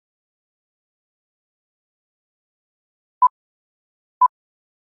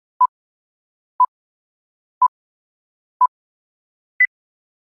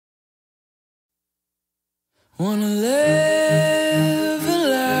Wanna live a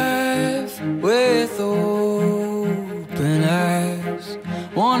life with open eyes.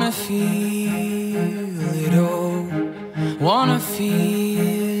 Wanna feel it all. Wanna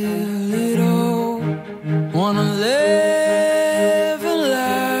feel it all. Wanna live a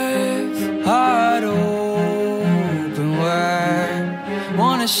life heart open wide.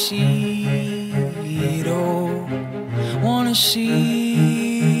 Wanna see it all. Wanna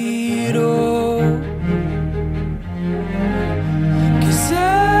see it all.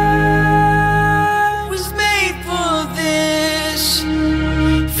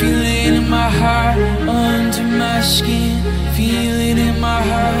 Under my skin, feel it in my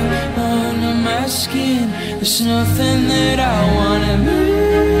heart, under my skin. There's nothing that I wanna lose,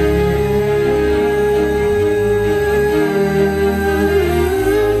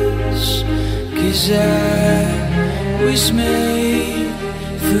 'cause I was made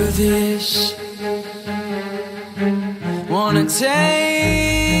for this. Wanna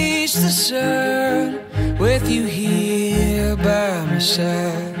taste the sun with you here by my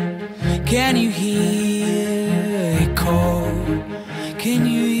side. Can you hear it call? Can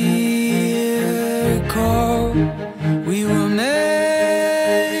you hear it call? We were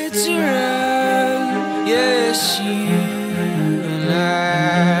made to run, yes, you and I.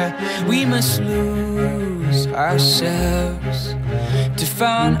 We must lose ourselves to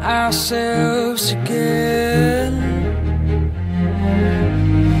find ourselves again.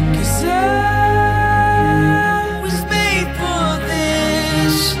 'Cause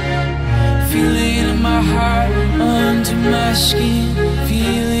my heart under my skin,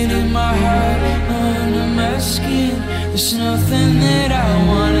 feel it in my heart under my skin. There's nothing that I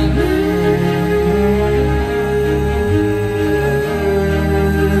wanna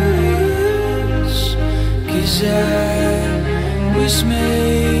lose, 'cause I was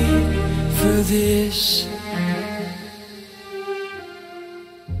made for this.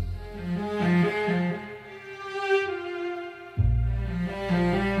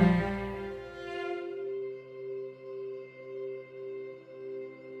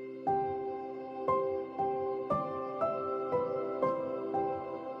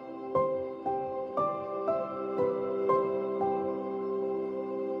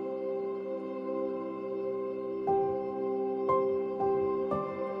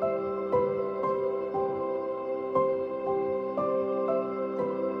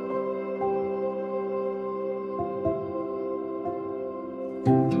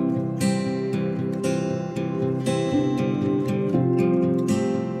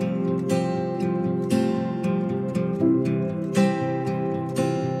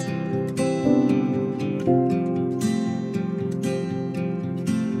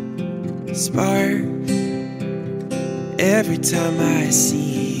 Sparks every time I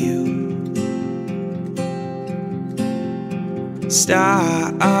see you.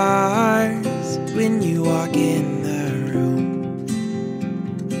 Stars when you walk in the room.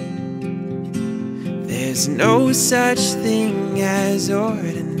 There's no such thing as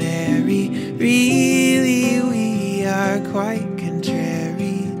ordinary. Really, we are quite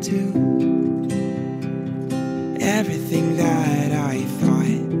contrary to everything that I thought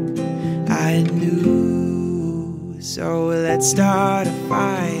I knew. So let's start a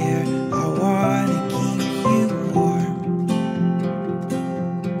fire. I wanna keep you warm.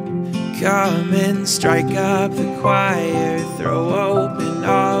 Come and strike up the choir, throw open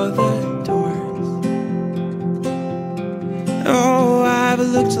all the doors. Oh, I've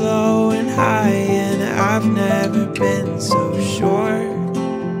looked low and high and I've never been so sure.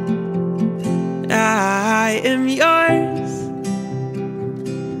 I am yours.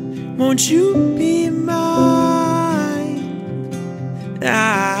 Won't you be mine?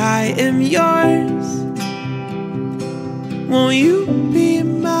 I am yours. Won't you be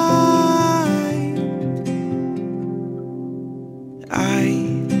mine?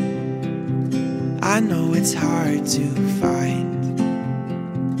 I know it's hard to find,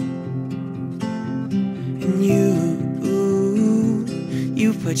 and you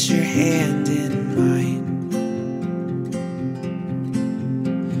put your hand in mine.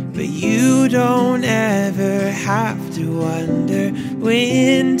 But you don't ever have to wonder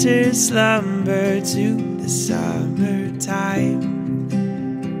winter slumber to the summertime.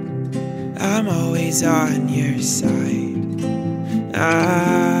 I'm always on your side.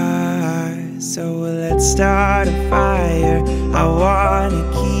 So let's start a fire. I wanna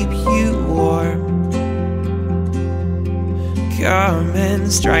keep you warm. Come and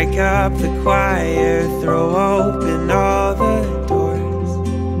strike up the choir, throw open all the doors.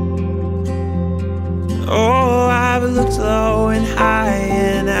 Oh, I've looked low and high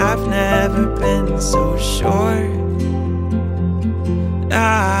and I've never been so sure.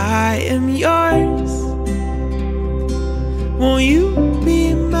 I am yours. Won't you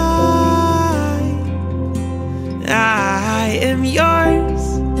be mine? I am yours.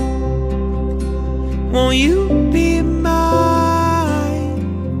 Won't you be mine?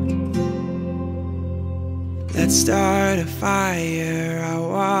 Let's start a fire. I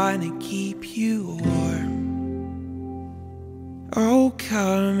wanna keep you warm. Oh,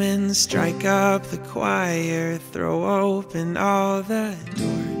 come and strike up the choir. Throw open all the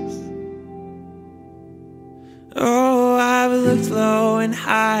doors. Oh, I've looked low and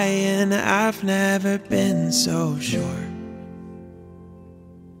high, and I've never been so sure.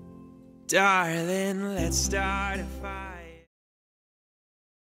 Darling, let's start a fire.